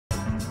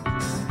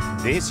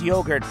This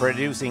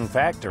yogurt-producing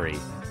factory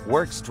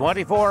works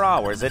 24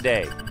 hours a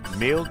day.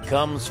 Milk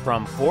comes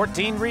from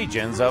 14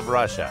 regions of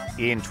Russia.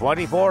 In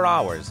 24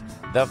 hours,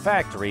 the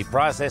factory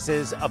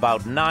processes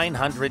about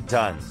 900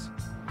 tons.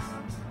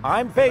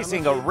 I'm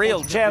facing a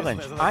real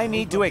challenge. I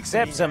need to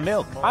accept some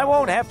milk. I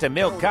won't have to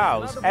milk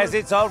cows, as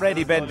it's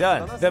already been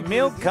done. The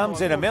milk comes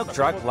in a milk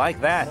truck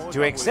like that.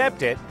 To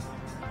accept it,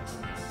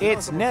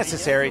 it's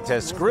necessary to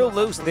screw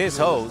loose this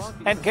hose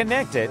and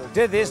connect it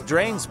to this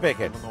drain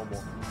spigot.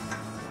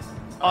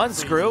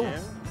 Unscrew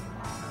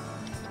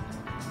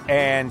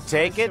and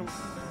take it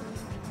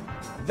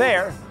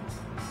there,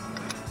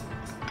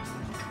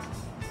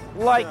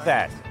 like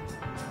that.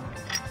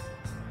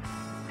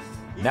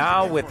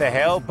 Now, with the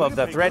help of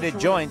the threaded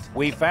joint,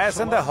 we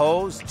fasten the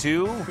hose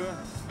to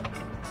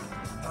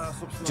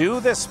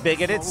the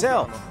spigot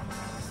itself.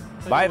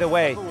 By the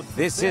way,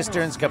 this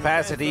cistern's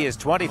capacity is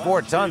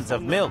 24 tons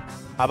of milk.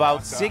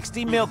 About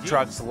 60 milk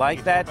trucks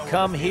like that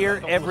come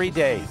here every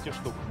day.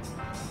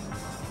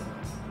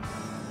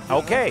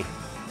 Okay.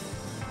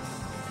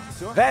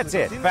 That's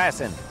it,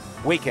 fastened.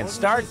 We can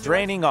start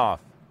draining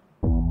off.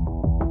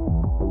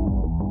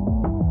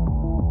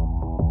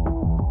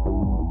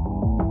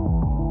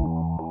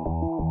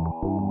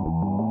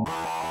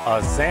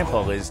 A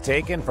sample is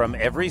taken from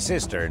every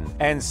cistern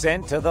and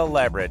sent to the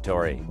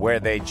laboratory, where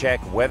they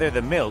check whether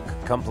the milk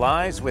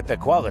complies with the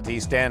quality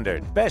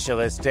standard.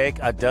 Specialists take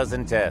a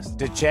dozen tests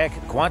to check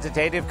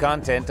quantitative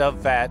content of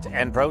fat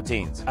and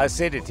proteins,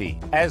 acidity,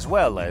 as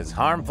well as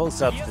harmful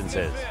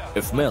substances.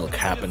 If milk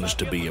happens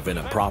to be of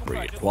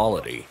inappropriate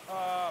quality,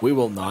 we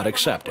will not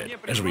accept it,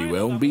 as we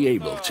won't be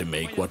able to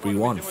make what we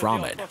want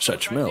from it.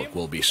 Such milk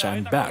will be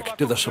sent back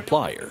to the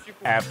supplier.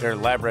 After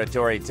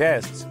laboratory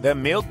tests, the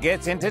milk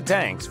gets into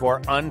tanks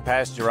for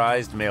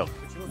unpasteurized milk.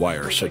 Why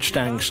are such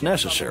tanks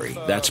necessary?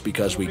 That's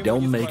because we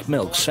don't make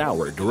milk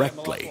sour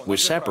directly. We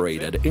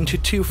separate it into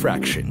two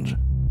fractions.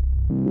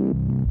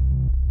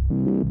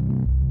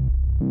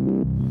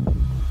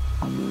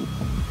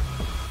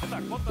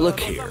 Look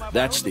here,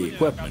 that's the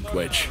equipment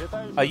which...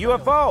 A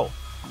UFO!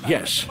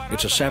 Yes,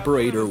 it's a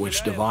separator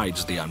which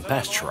divides the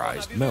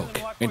unpasteurized milk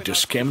into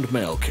skimmed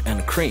milk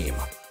and cream.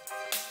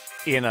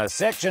 In a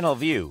sectional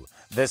view,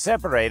 the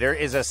separator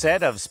is a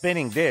set of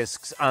spinning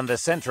discs on the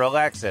central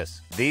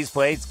axis. These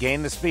plates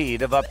gain the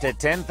speed of up to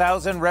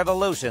 10,000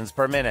 revolutions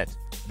per minute.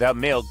 The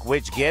milk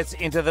which gets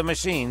into the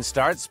machine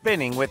starts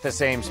spinning with the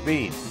same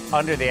speed.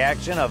 Under the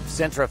action of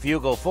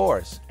centrifugal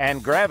force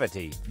and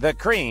gravity, the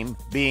cream,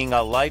 being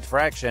a light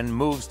fraction,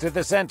 moves to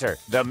the center.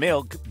 The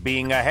milk,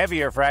 being a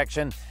heavier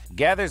fraction,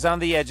 gathers on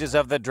the edges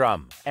of the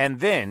drum, and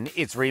then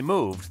it's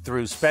removed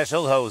through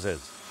special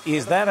hoses.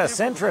 Is that a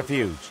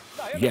centrifuge?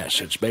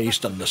 Yes, it's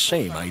based on the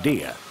same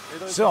idea.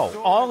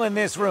 So, all in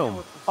this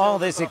room, all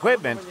this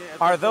equipment,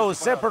 are those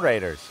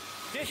separators?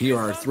 Here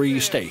are 3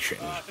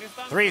 stations.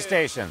 3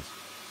 stations.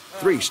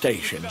 3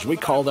 stations. We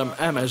call them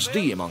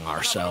MSD among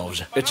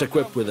ourselves. It's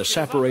equipped with a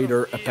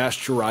separator, a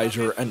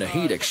pasteurizer, and a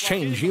heat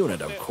exchange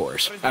unit, of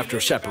course. After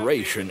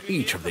separation,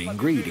 each of the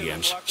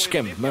ingredients,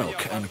 skimmed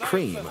milk and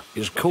cream,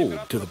 is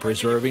cooled to the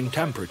preserving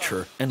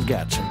temperature and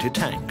gets into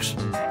tanks.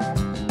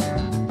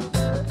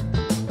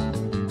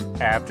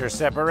 After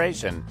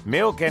separation,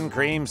 milk and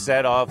cream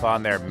set off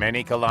on their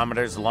many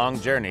kilometers long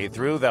journey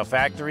through the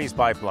factory's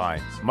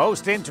pipelines.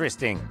 Most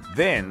interesting,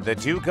 then the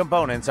 2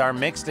 components are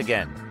mixed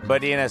again,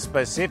 but in a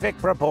specific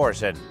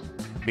proportion.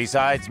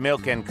 Besides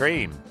milk and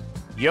cream,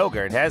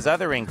 yogurt has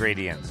other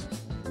ingredients,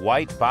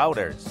 white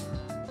powders.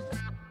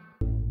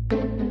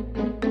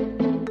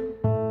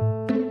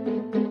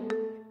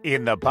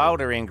 In the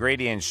powder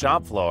ingredient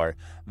shop floor,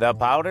 the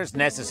powders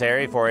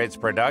necessary for its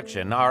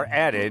production are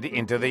added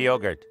into the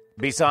yogurt.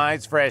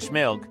 Besides fresh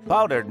milk,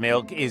 powdered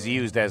milk is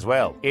used as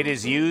well. It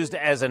is used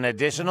as an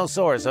additional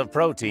source of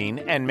protein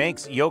and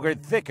makes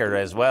yogurt thicker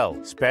as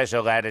well.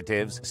 Special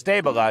additives,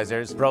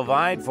 stabilizers,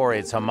 provide for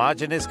its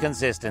homogeneous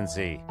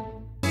consistency.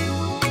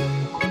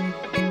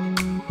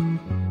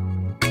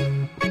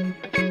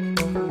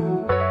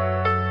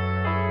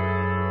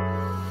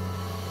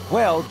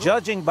 Well,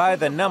 judging by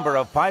the number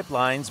of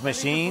pipelines,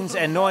 machines,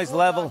 and noise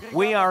level,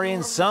 we are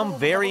in some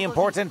very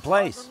important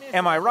place.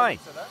 Am I right?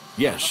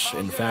 Yes,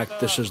 in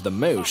fact, this is the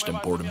most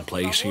important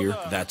place here.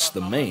 That's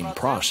the main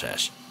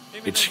process.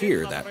 It's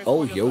here that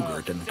all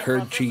yogurt and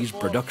curd cheese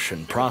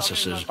production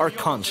processes are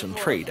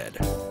concentrated.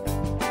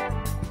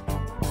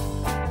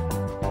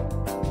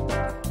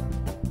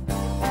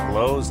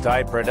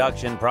 Closed-type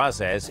production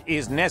process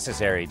is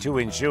necessary to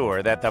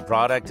ensure that the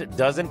product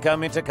doesn't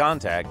come into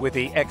contact with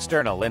the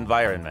external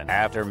environment.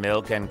 After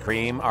milk and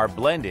cream are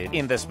blended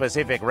in the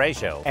specific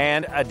ratio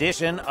and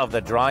addition of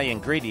the dry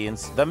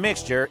ingredients, the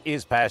mixture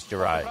is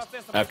pasteurized.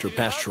 After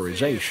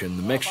pasteurization,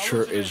 the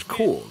mixture is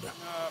cooled,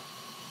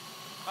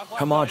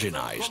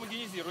 homogenized.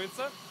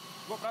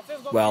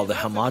 While the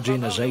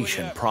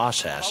homogenization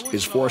process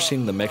is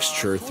forcing the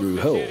mixture through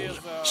holes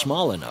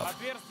small enough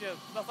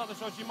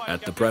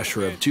at the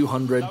pressure of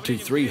 200 to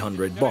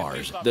 300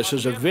 bars. This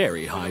is a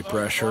very high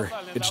pressure.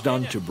 It's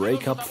done to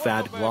break up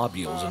fat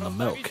globules in the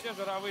milk.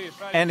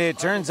 And it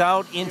turns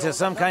out into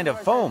some kind of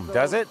foam,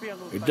 does it?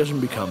 It doesn't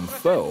become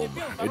foam,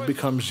 it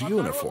becomes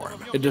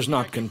uniform. It does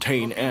not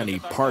contain any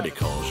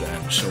particles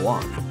and so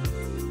on.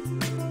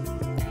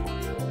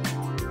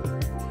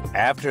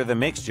 After the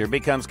mixture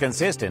becomes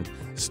consistent,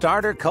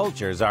 starter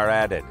cultures are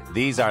added.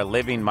 These are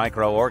living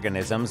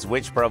microorganisms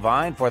which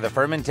provide for the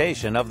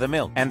fermentation of the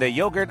milk, and the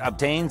yogurt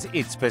obtains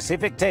its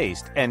specific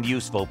taste and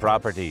useful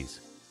properties.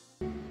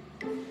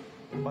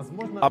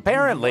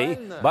 Apparently,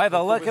 by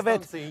the look of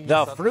it,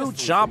 the fruit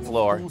shop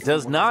floor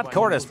does not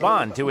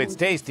correspond to its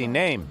tasty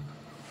name.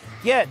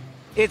 Yet,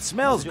 it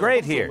smells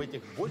great here.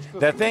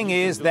 The thing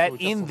is that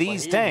in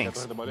these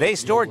tanks, they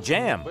store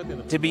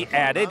jam to be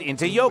added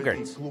into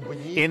yogurts.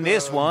 In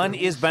this one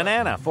is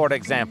banana, for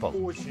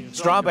example.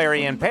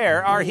 Strawberry and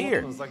pear are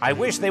here. I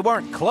wish they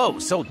weren't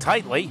closed so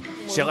tightly.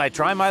 Shall I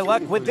try my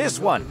luck with this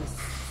one?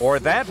 Or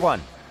that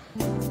one?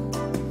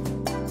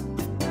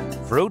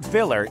 Fruit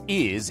filler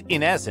is,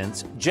 in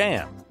essence,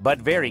 jam, but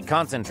very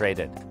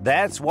concentrated.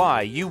 That's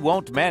why you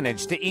won't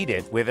manage to eat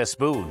it with a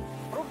spoon.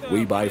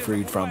 We buy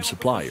fruit from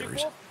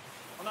suppliers.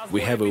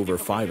 We have over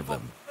 5 of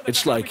them.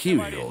 It's like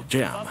usual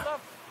jam.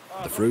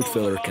 The fruit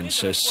filler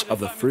consists of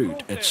the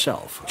fruit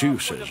itself,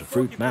 juices,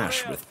 fruit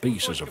mash with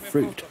pieces of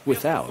fruit,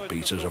 without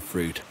pieces of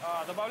fruit.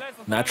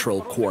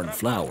 Natural corn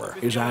flour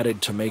is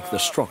added to make the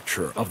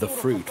structure of the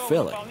fruit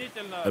filling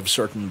of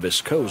certain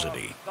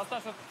viscosity,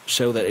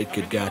 so that it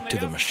could get to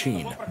the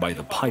machine by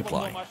the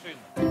pipeline.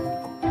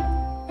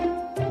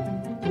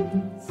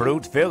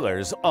 Fruit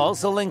fillers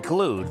also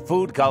include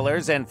food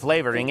colors and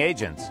flavoring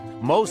agents,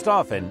 most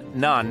often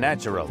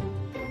non-natural.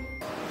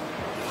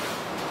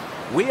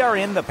 We are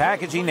in the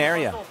packaging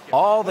area.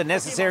 All the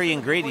necessary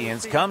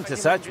ingredients come to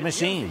such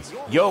machines.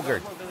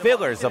 Yogurt,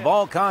 fillers of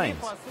all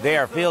kinds. They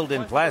are filled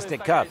in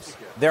plastic cups.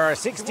 There are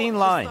 16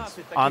 lines.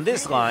 On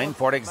this line,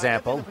 for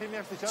example,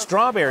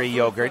 strawberry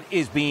yogurt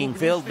is being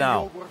filled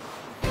now.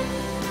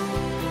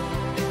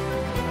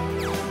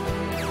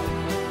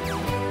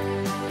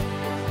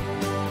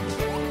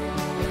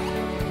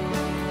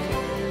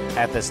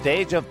 At the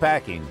stage of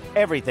packing,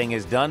 everything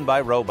is done by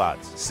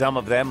robots. Some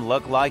of them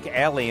look like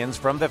aliens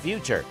from the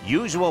future.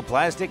 Usual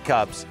plastic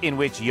cups in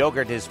which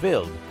yogurt is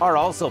filled are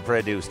also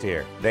produced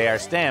here. They are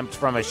stamped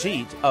from a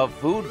sheet of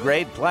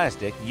food-grade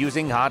plastic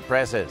using hot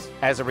presses.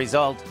 As a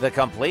result, the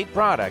complete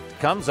product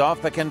comes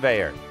off the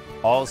conveyor.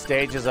 All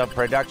stages of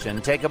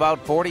production take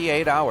about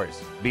 48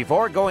 hours.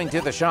 Before going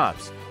to the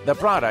shops, the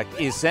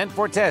product is sent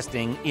for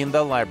testing in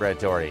the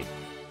laboratory.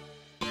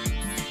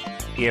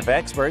 If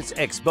experts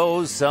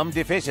expose some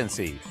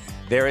deficiency,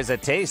 there is a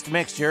taste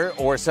mixture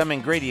or some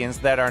ingredients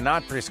that are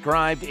not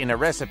prescribed in a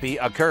recipe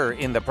occur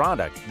in the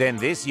product, then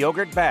this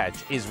yogurt batch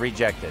is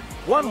rejected.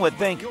 One would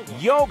think,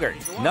 yogurt,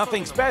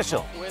 nothing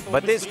special.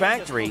 But this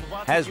factory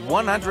has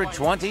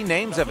 120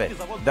 names of it.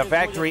 The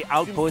factory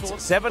outputs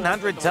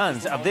 700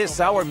 tons of this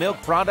sour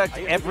milk product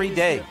every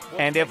day.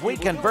 And if we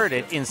convert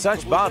it in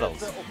such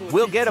bottles,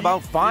 we'll get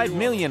about 5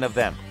 million of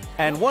them.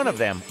 And one of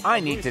them I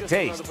need to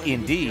taste,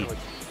 indeed.